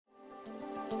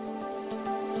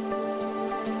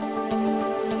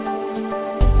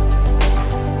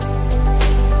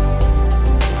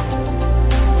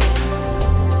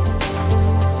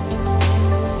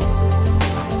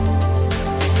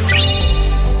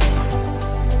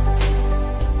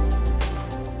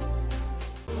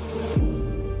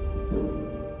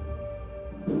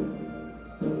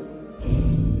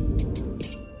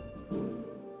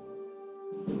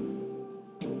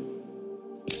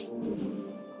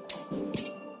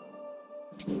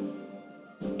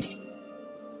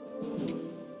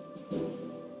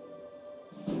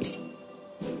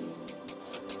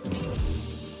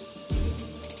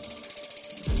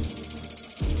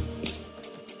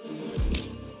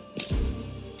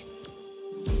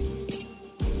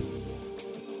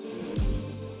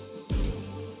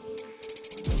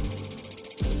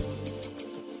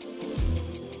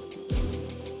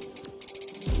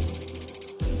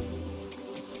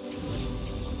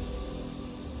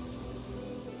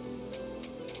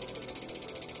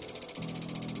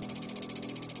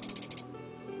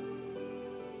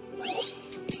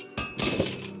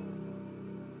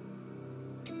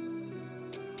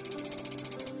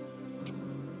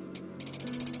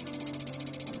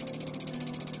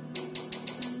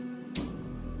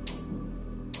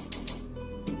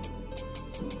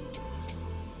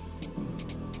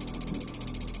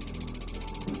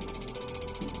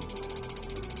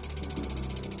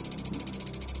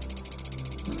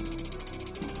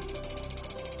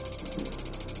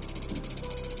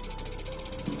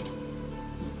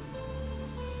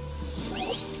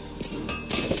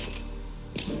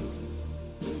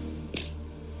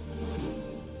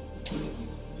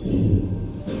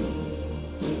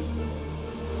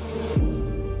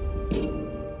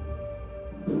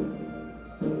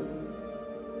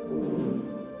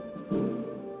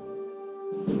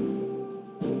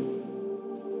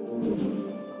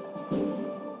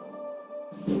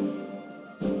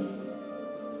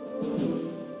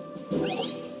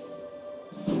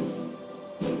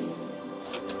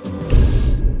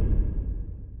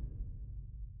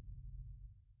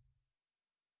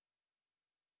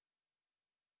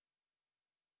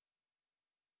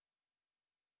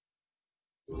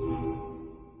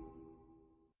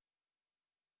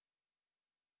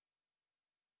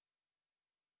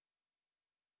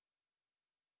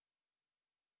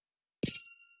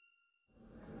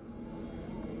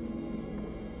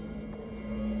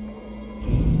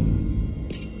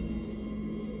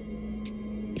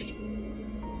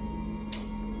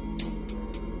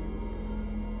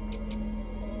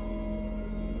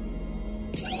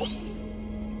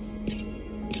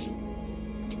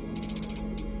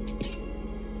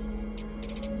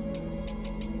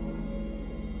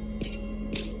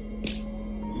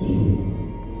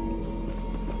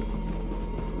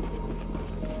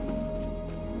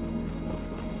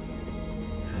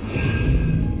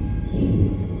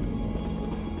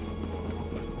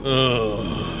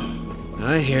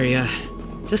I hear ya.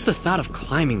 Just the thought of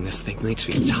climbing this thing makes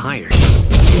me tired. What's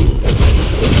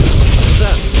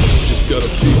that? Just got a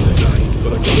feeling,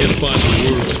 but I can't find the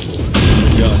words.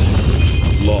 Got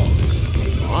it. Lost.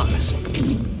 Lost?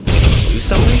 Do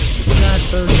something? That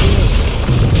bodes well.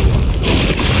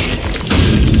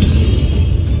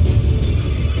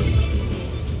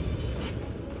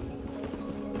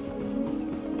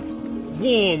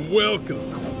 Warm welcome.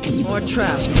 More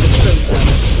trash to dispose of.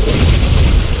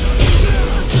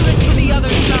 Slip to the other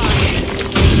side.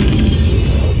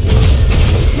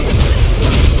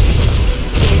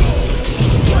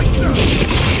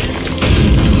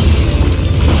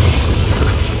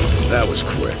 That was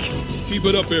quick. Keep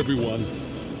it up, everyone.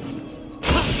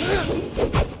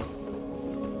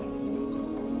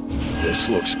 This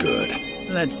looks good.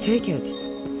 Let's take it.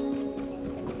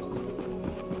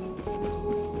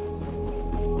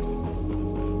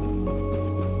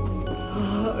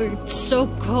 It's so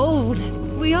cold.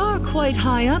 We are quite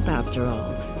high up after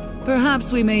all.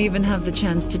 Perhaps we may even have the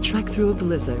chance to trek through a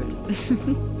blizzard.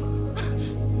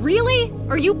 Really?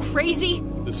 Are you crazy?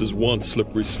 This is one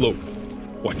slippery slope.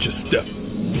 Watch your step.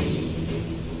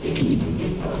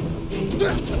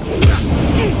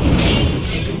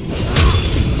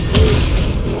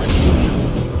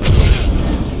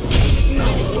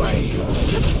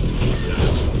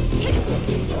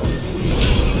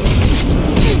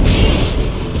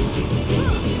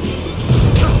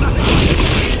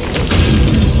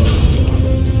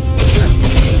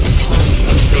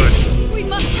 We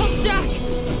must help Jack!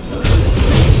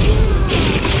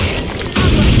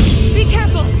 Be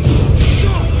careful!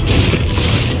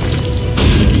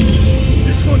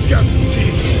 This one's got some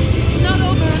teeth. It's not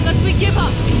over unless we give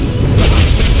up!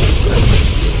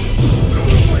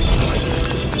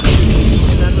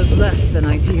 That was less than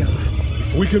ideal.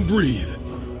 If we can breathe,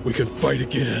 we can fight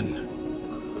again.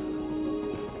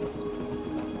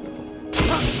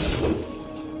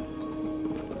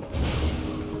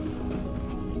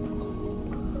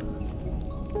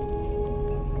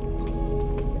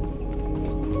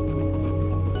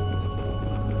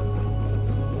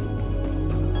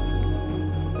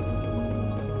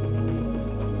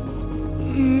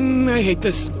 I hate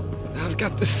this. I've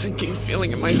got this sinking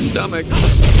feeling in my stomach.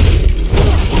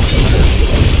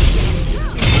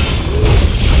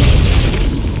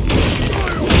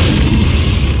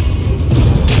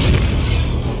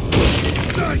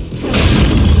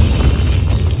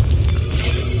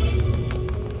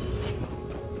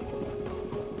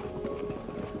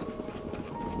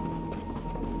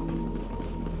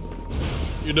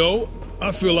 You know,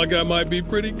 I feel like I might be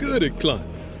pretty good at climbing.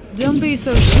 Don't be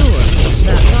so sure.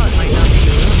 That thought might not be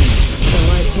your own, so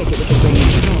I'd take it with a grain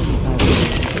of salt if I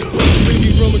were you.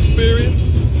 Speaking from experience?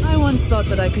 I once thought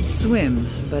that I could swim,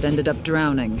 but ended up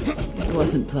drowning. It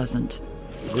wasn't pleasant.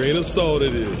 Grain of salt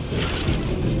it is.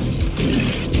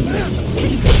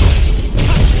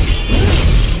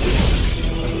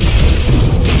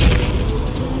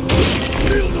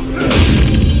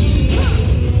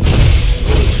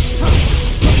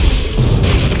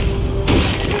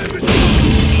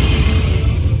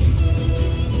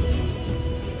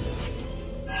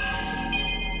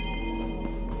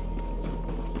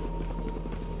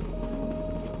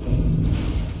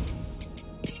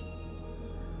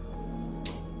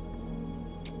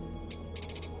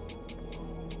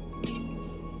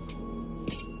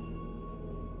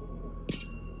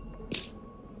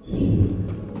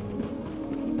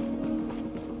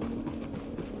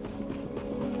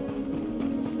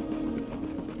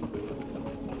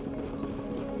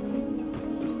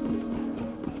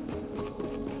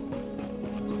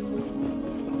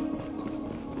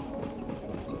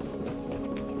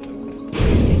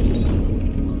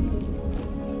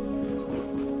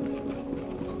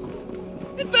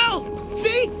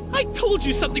 I told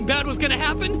you something bad was gonna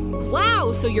happen!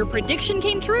 Wow, so your prediction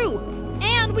came true.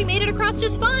 And we made it across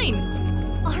just fine.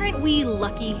 Aren't we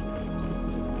lucky?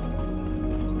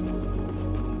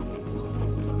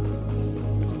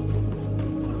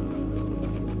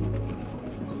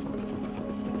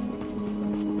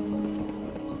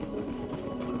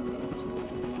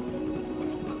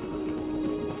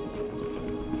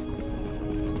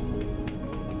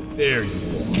 There you are.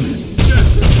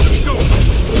 Let's go!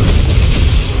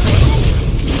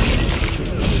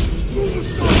 Move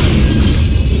aside!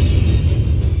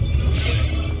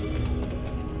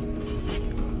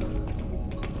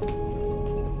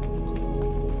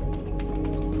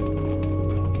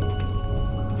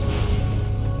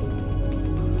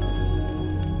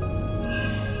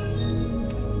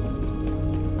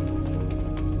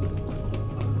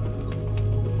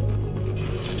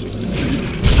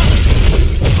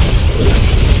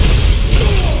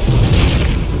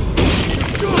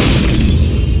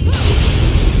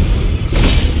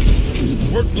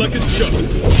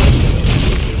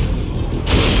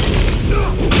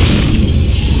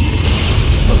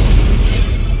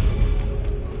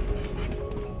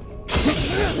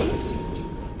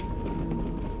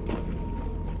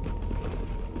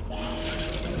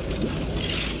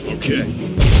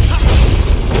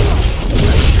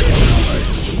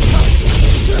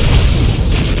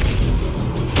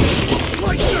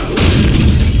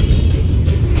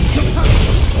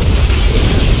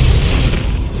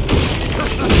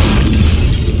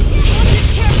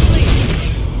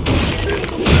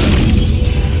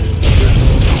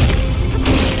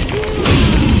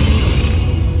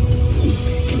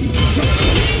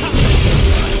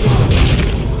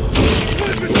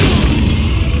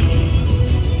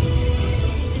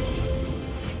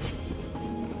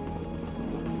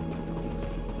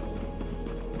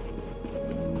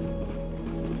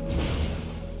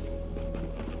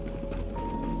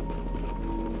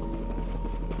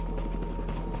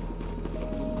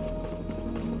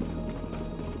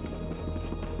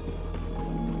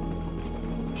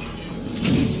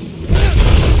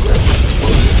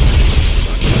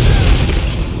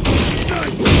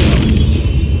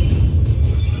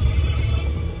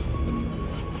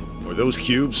 Those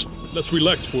cubes? Let's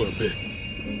relax for a bit.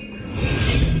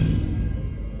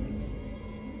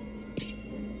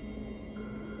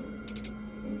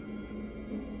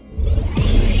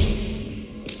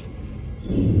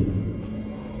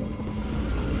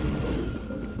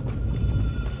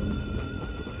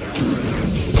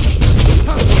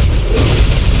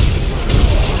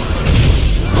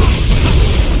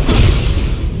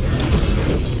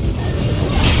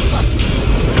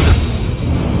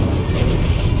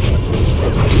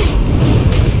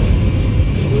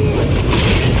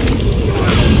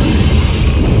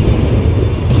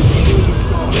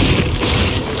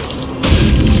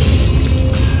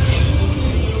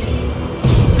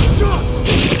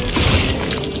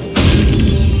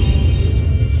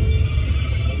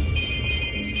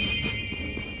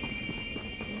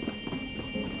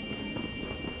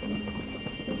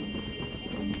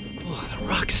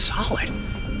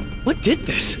 What did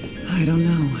this? I don't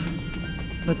know.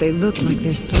 But they look like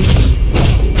they're sleeping. I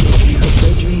hope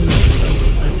their dreams are as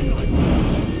pleasant.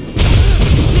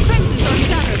 Defenses are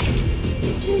shattered.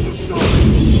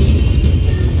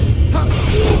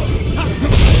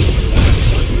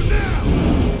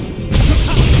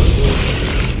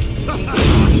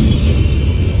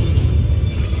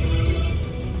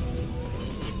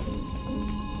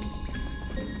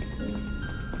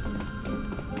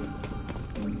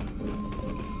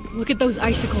 Look at those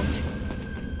icicles.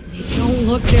 They don't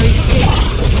look very safe.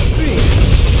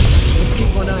 Let's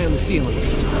keep one eye on the ceiling.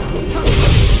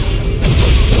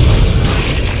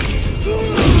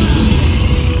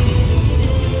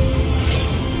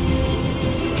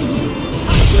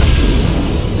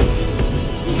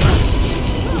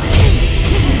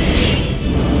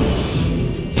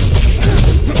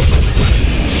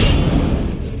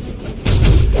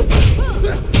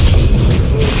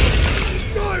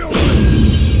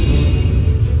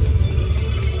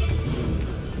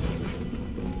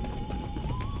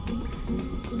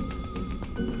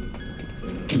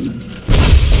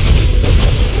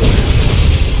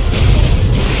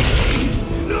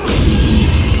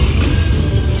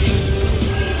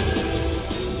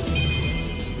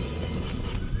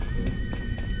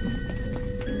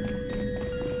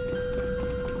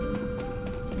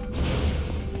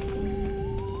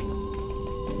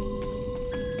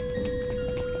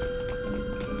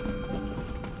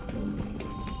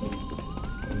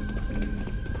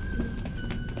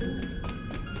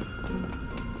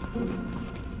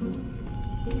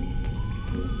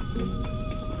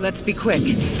 Let's be quick.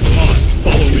 Come on,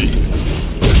 follow me.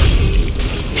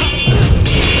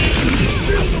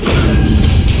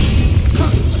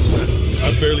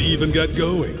 I barely even got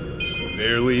going.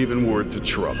 Barely even worth the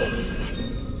trouble.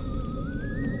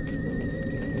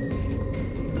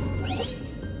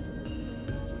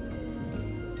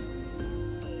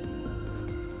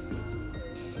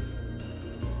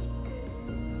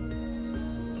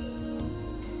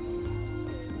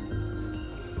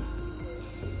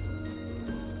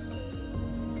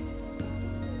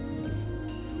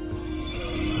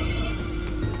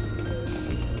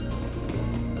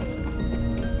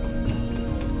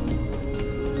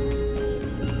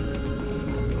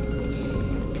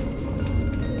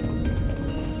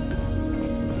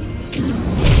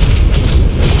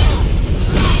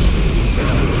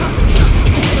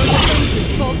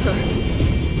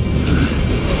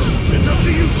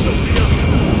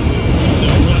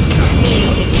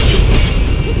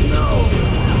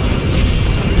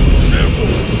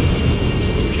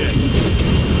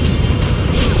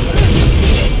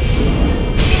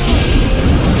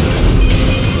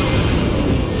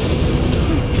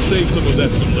 Save some of that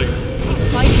for later.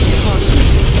 Fight with caution.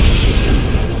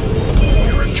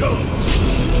 Here it comes.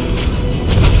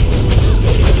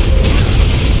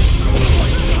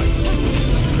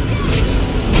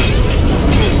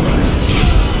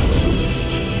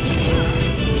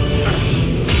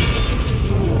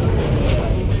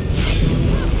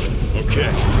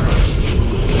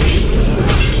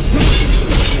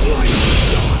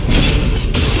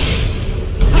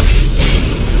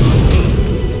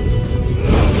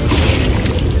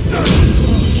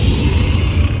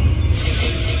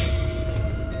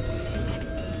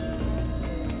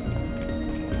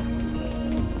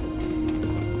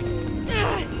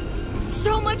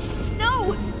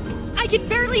 Snow! I can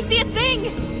barely see a thing!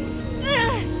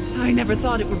 Ugh. I never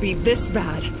thought it would be this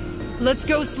bad. Let's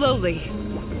go slowly.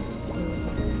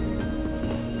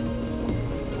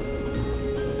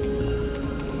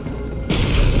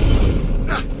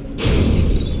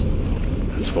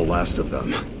 That's the last of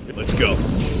them. Let's go.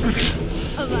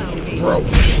 Allow me. Bro.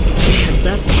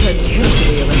 That's tread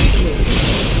carefully around here.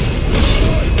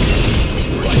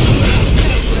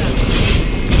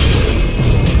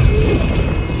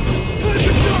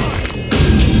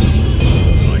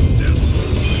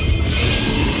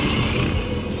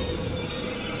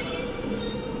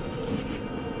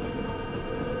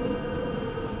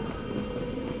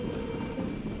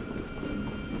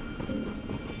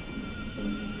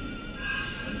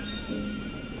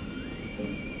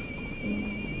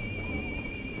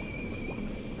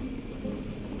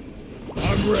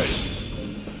 I'm ready.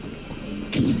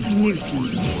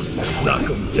 Nuisance. Let's knock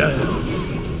him down.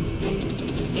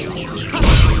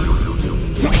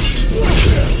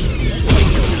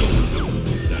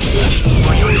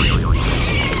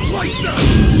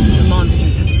 The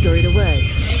monsters have scurried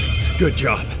away. Good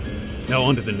job. Now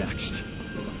on to the next.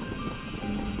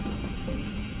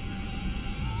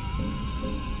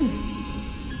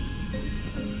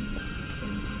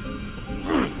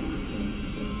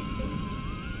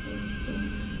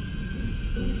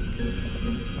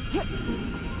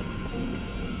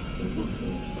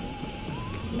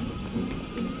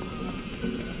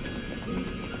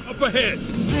 Up ahead.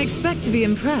 I expect to be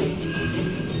impressed.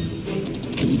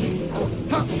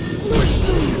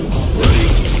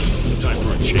 Time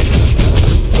for a change.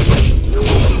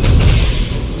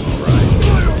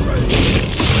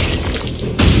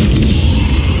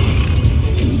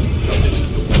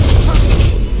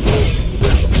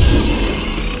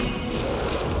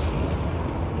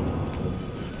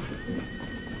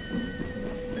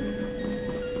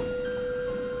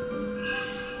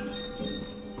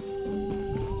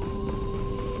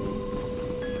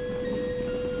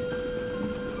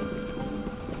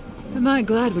 Am I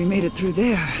glad we made it through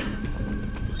there?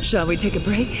 Shall we take a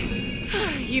break?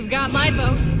 You've got my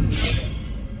vote.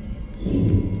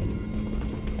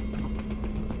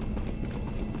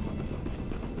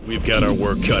 We've got our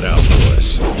work cut out for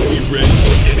us. Be ready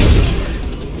for anything.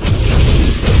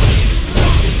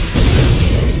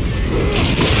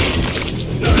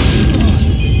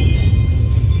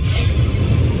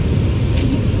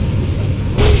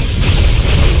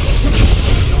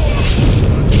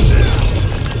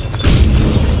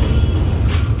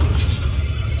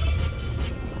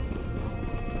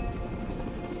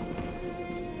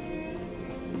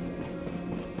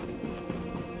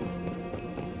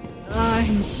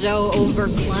 I'm so over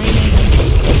climbing.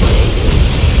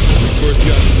 First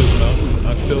got to this mountain,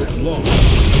 I felt lost.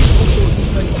 Also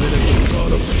excitement at the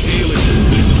thought of scaling this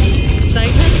thing.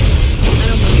 Excitement? I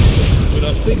don't believe it. When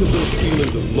I think of those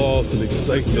feelings of loss and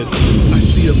excitement, I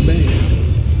see a man.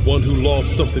 One who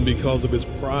lost something because of his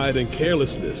pride and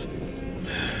carelessness.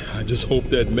 I just hope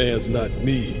that man's not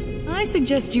me. I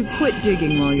suggest you quit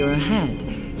digging while you're ahead.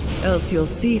 Else you'll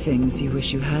see things you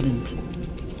wish you hadn't.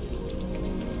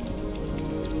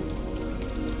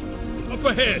 Up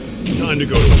ahead. Time to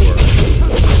go to work.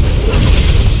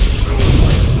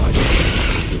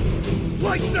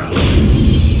 Lights out.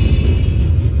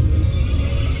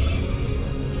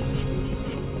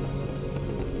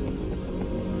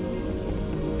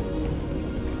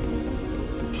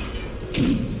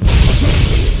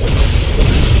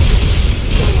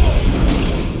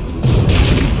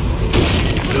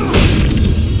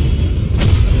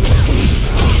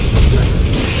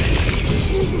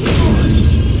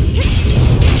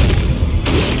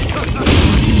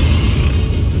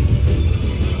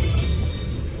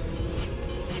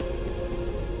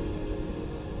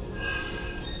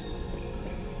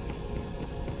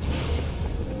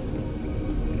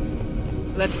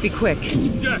 Let's be quick.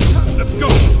 Jack, let's go.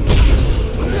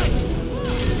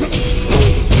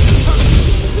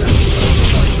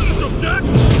 Jack.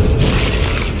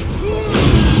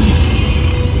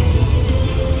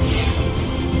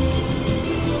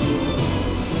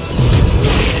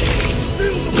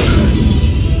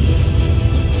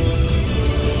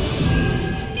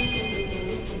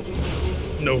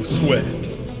 No sweat.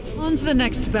 On to the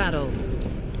next battle.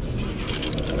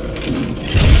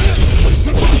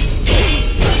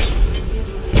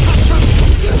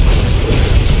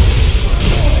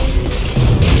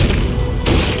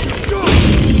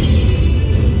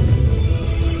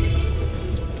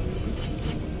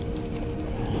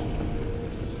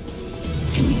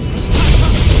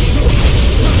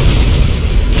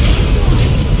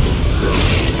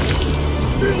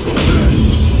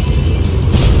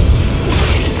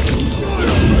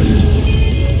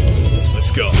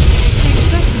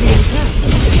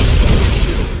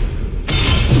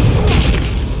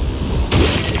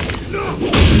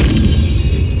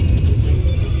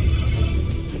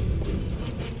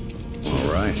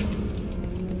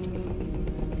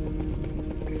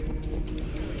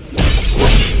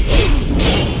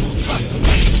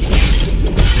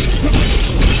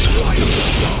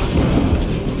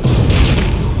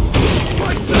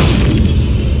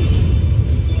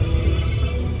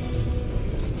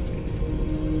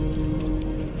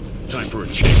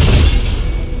 Okay,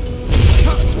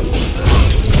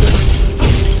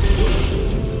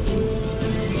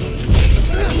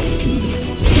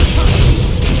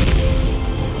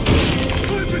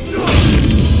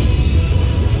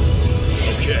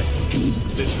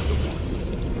 this is the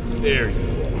one. There you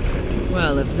are.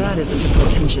 Well, if that isn't a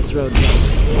pretentious roadblock.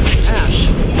 Ash,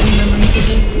 any memories of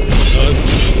this?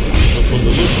 But from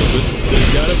the looks of it, there's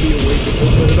gotta be a way to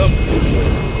open it up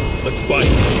somewhere. Let's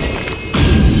fight.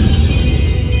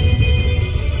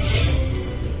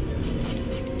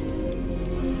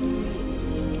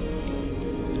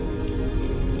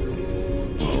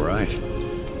 All right.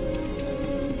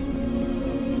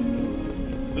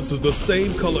 This is the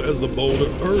same color as the boulder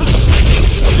earlier.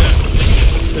 Yeah,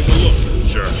 let's take a look.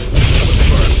 Sure. But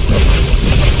first,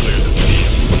 clear the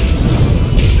field.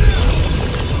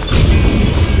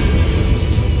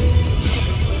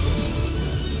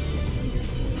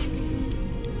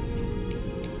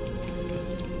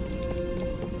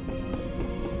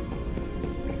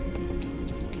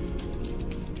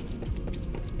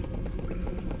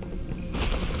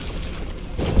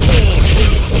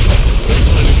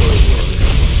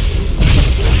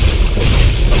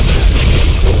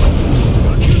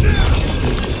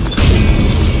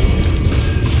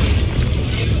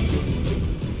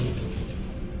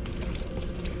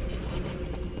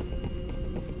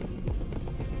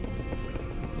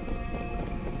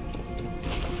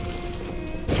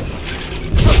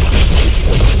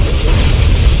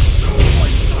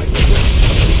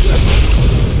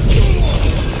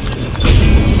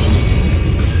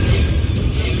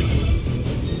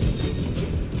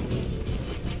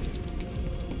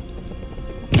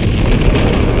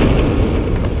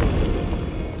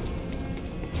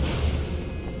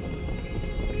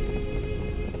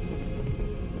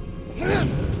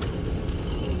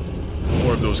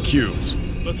 More of those cubes.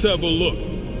 Let's have a look.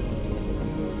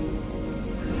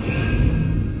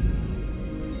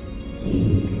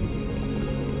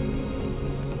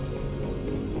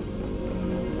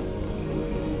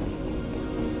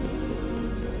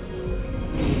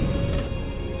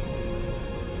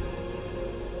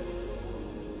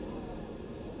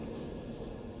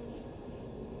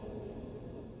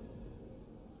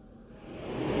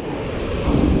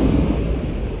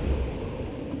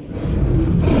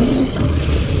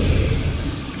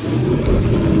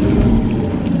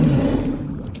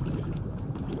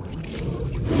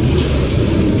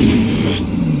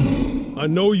 I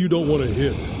know you don't want to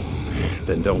hear this.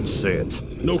 Then don't say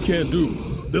it. No can do.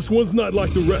 This one's not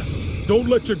like the rest. Don't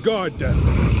let your guard down.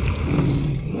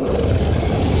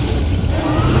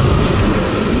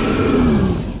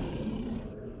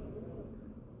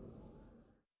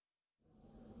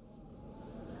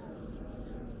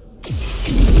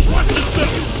 Watch your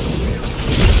seconds!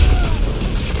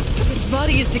 Its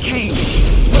body is decaying.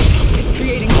 Look, it's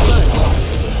creating sludge.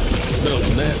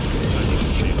 Smells nasty.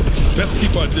 Best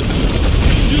keep our distance.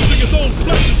 It's using its own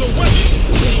flesh as a weapon.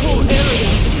 This whole area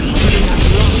is covered in that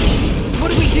rot. What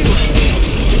do we do?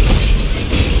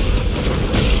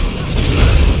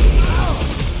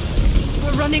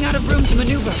 We're running out of room to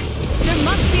maneuver. There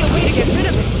must be a way to get rid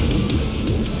of it.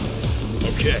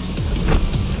 Okay.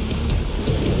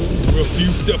 We're a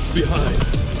few steps behind.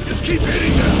 Just keep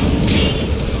hitting them.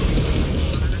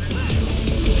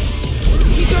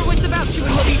 Keep your wits about you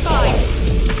and we'll be fine.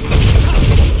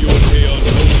 You okay on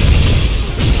the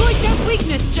Exploit that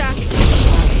weakness, Jack.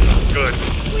 Good.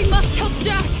 We must help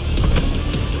Jack.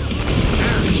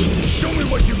 Ash, show me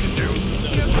what you can do.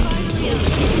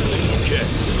 Okay.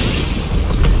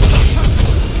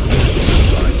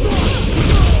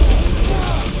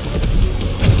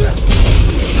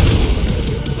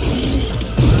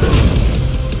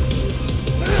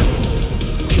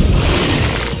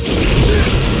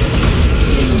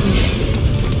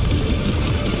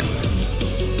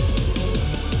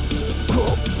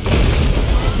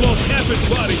 lost half its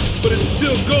body, but it's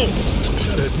still going.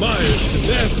 Gotta admire its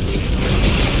tenacity.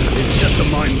 It's just a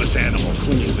mindless animal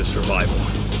clinging to survival.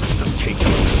 Now take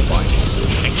your advice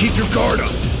and keep your guard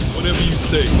up. Whatever you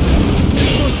say.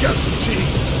 This one's got some teeth.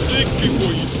 Think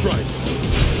before you strike.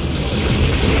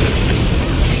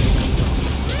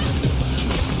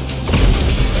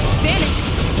 Vanished!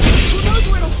 Who knows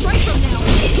where it'll strike from now?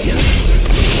 Maybe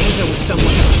there was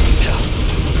someone else to tell.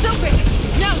 It's open!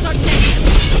 Now's our chance!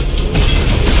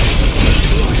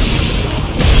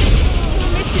 The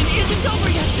mission isn't over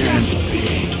yet, Can't be.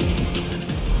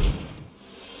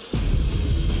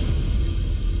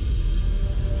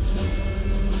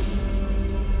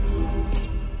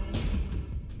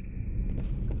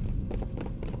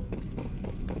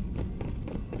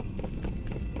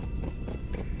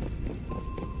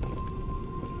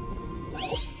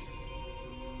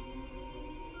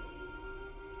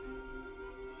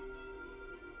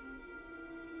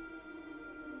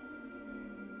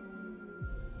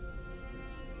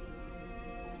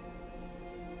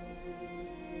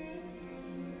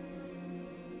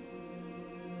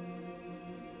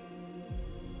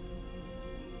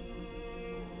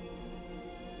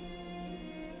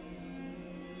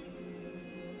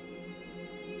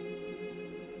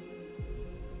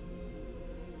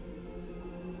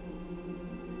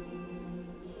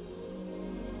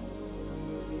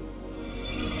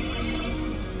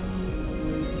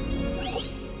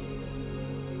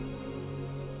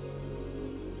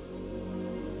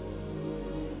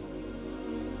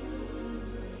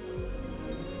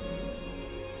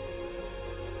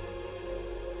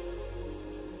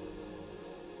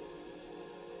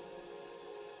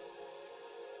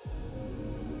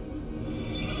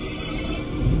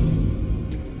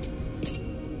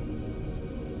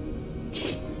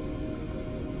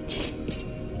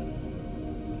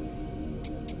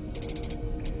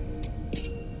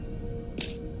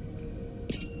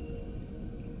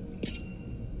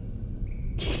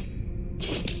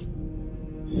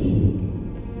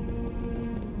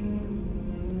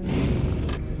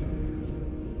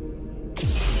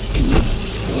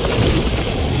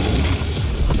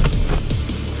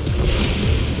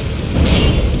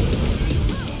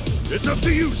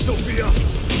 Sophia!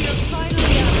 You're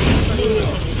finally out.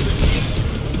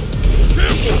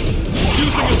 Careful! He's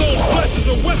using his own flesh as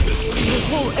a weapon! The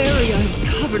whole area is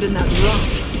covered in that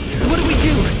rot. What do we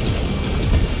do?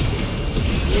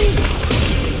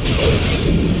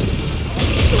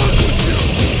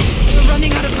 We're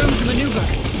running out of room to maneuver.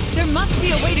 There must be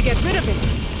a way to get rid of it.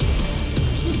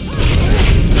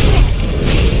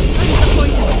 Cleanse the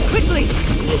poison, quickly!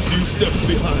 We're a few steps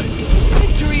behind.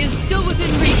 Victory is still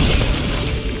within reach.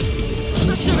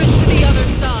 Usher it to the other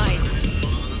side.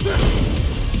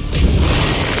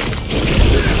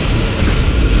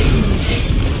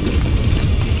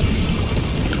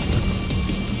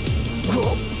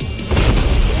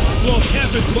 It's lost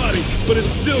half its body, but it's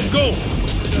still going.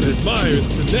 I admire its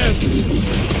tenacity.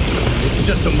 It's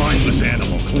just a mindless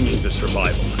animal clinging to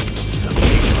survival. I'm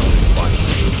taking our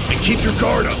advice. And keep your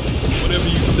guard up! Whatever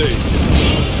you say.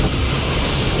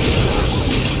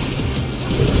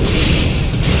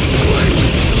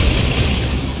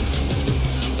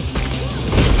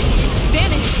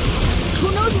 Vanished. Who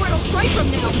knows where it'll strike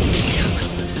from now?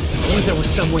 Only there was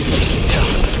some way for us to tell.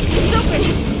 It's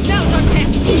open. Now's our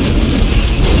chance.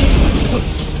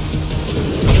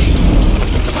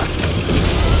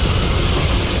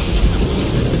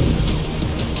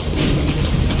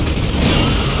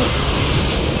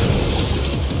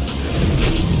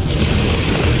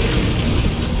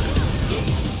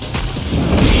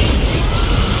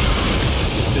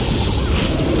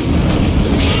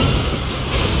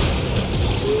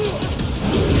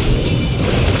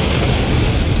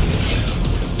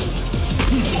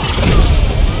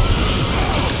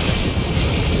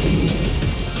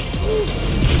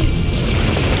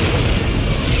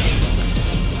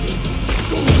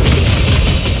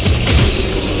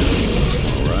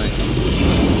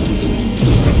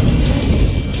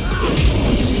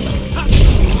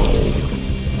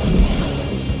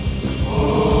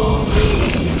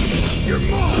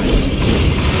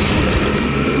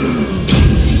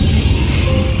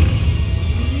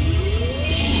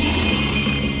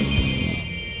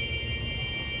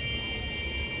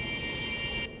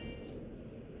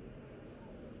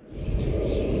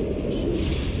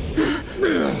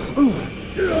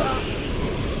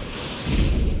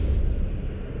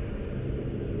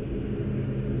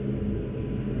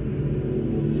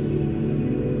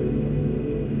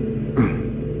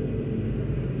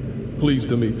 Pleased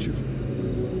to meet you.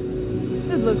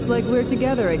 It looks like we're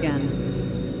together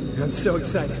again. I'm so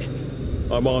excited.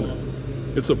 I'm honored.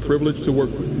 It's a privilege to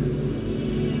work with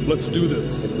you. Let's do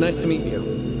this. It's nice to meet you.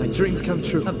 My dreams come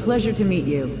true. A pleasure to meet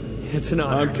you. It's an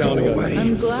honor. I'm counting on you.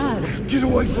 I'm glad. Get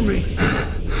away from me!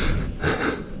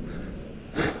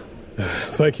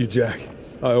 Thank you, Jack.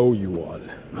 I owe you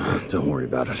one. Don't worry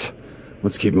about it.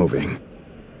 Let's keep moving.